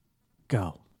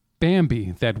Go.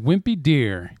 Bambi, that wimpy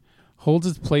deer, holds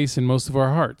its place in most of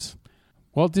our hearts.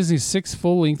 Walt Disney's sixth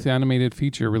full-length animated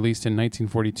feature, released in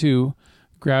 1942,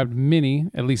 grabbed many,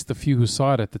 at least the few who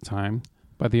saw it at the time,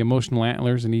 by the emotional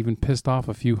antlers and even pissed off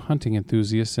a few hunting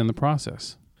enthusiasts in the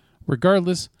process.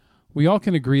 Regardless, we all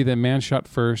can agree that man shot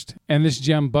first, and this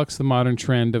gem bucks the modern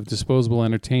trend of disposable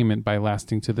entertainment by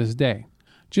lasting to this day.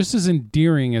 Just as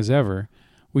endearing as ever,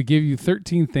 we give you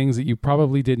 13 things that you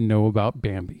probably didn't know about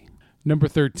Bambi. Number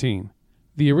 13.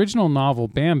 The original novel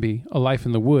Bambi, A Life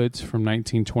in the Woods from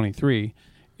 1923,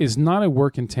 is not a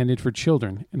work intended for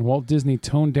children, and Walt Disney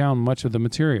toned down much of the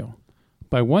material.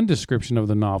 By one description of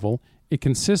the novel, it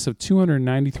consists of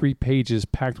 293 pages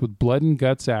packed with blood and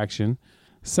guts action,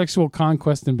 sexual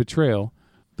conquest and betrayal.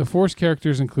 The forced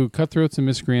characters include cutthroats and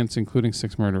miscreants, including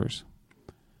 6 murderers.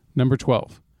 Number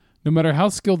 12. No matter how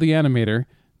skilled the animator,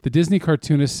 the Disney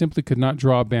cartoonist simply could not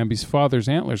draw Bambi's father's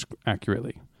antlers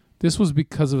accurately. This was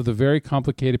because of the very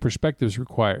complicated perspectives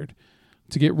required.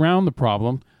 To get round the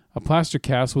problem, a plaster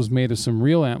cast was made of some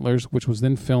real antlers, which was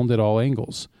then filmed at all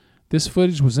angles. This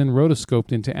footage was then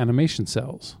rotoscoped into animation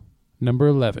cells. Number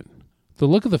 11. The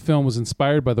look of the film was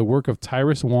inspired by the work of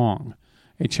Tyrus Wong,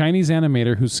 a Chinese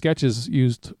animator whose sketches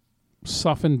used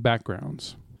softened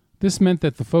backgrounds. This meant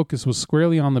that the focus was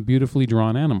squarely on the beautifully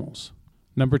drawn animals.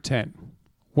 Number 10.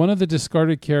 One of the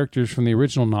discarded characters from the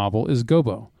original novel is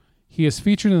Gobbo. He is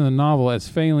featured in the novel as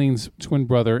Fei Ling's twin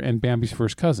brother and Bambi's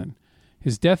first cousin.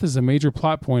 His death is a major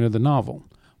plot point of the novel.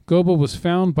 Gobbo was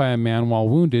found by a man while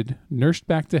wounded, nursed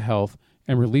back to health,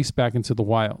 and released back into the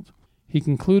wild. He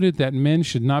concluded that men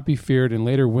should not be feared and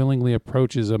later willingly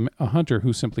approaches a hunter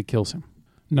who simply kills him.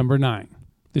 Number 9.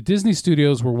 The Disney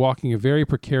studios were walking a very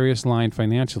precarious line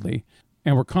financially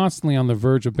and were constantly on the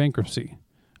verge of bankruptcy.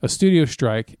 A studio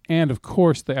strike and, of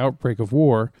course, the outbreak of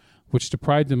war, which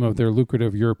deprived them of their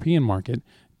lucrative European market,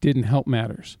 didn't help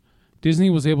matters. Disney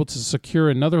was able to secure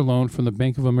another loan from the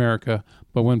Bank of America,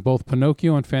 but when both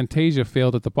Pinocchio and Fantasia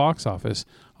failed at the box office,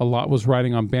 a lot was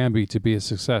riding on Bambi to be a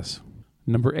success.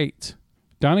 Number 8.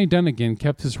 Donnie Dunnigan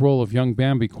kept his role of young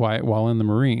Bambi quiet while in the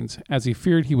Marines, as he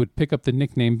feared he would pick up the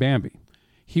nickname Bambi.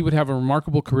 He would have a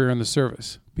remarkable career in the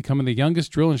service, becoming the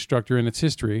youngest drill instructor in its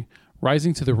history,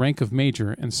 rising to the rank of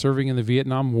major and serving in the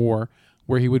Vietnam War,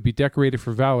 where he would be decorated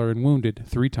for valor and wounded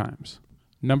 3 times.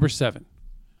 Number 7.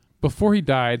 Before he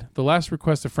died, the last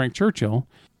request of Frank Churchill,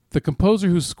 the composer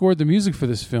who scored the music for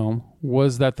this film,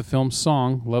 was that the film's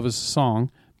song, Love is a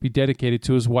Song, be dedicated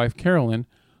to his wife Carolyn,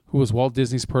 who was Walt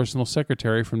Disney's personal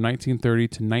secretary from 1930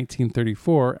 to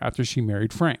 1934 after she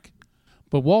married Frank.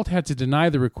 But Walt had to deny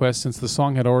the request since the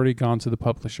song had already gone to the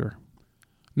publisher.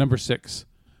 Number 6.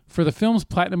 For the film's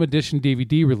Platinum Edition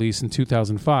DVD release in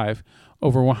 2005,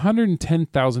 over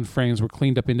 110,000 frames were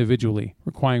cleaned up individually,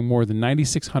 requiring more than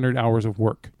 9,600 hours of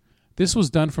work. This was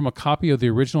done from a copy of the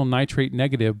original nitrate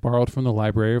negative borrowed from the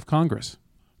Library of Congress.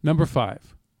 Number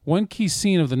 5. One key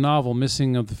scene of the novel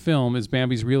missing of the film is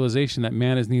Bambi's realization that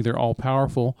man is neither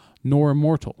all-powerful nor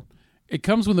immortal. It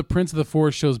comes when the Prince of the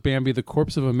Forest shows Bambi the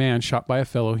corpse of a man shot by a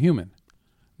fellow human.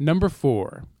 Number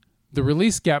 4. The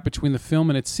release gap between the film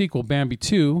and its sequel, Bambi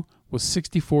 2, was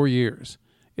 64 years.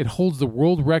 It holds the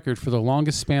world record for the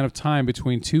longest span of time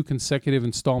between 2 consecutive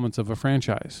installments of a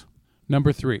franchise.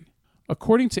 Number 3.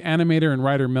 According to animator and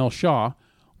writer Mel Shaw,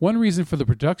 one reason for the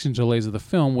production delays of the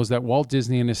film was that Walt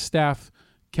Disney and his staff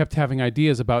kept having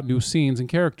ideas about new scenes and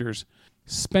characters,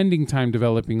 spending time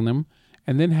developing them,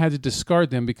 and then had to discard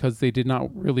them because they did not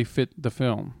really fit the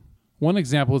film. One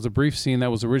example is a brief scene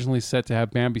that was originally set to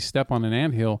have Bambi step on an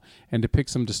anthill and depict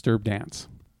some disturbed ants.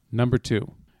 Number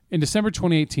 2. In December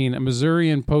 2018, a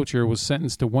Missourian poacher was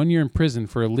sentenced to 1 year in prison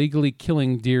for illegally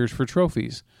killing deers for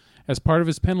trophies. As part of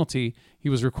his penalty, he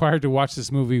was required to watch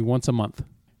this movie once a month.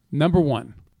 Number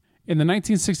 1. In the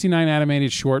 1969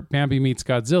 animated short Bambi Meets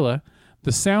Godzilla,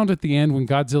 the sound at the end when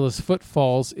Godzilla's foot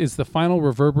falls is the final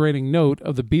reverberating note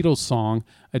of the Beatles song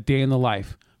A Day in the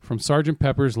Life from Sgt.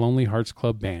 Pepper's Lonely Hearts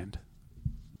Club Band.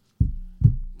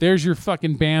 There's your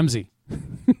fucking Bamsy.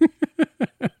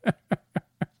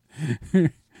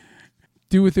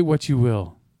 Do with it what you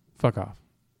will. Fuck off.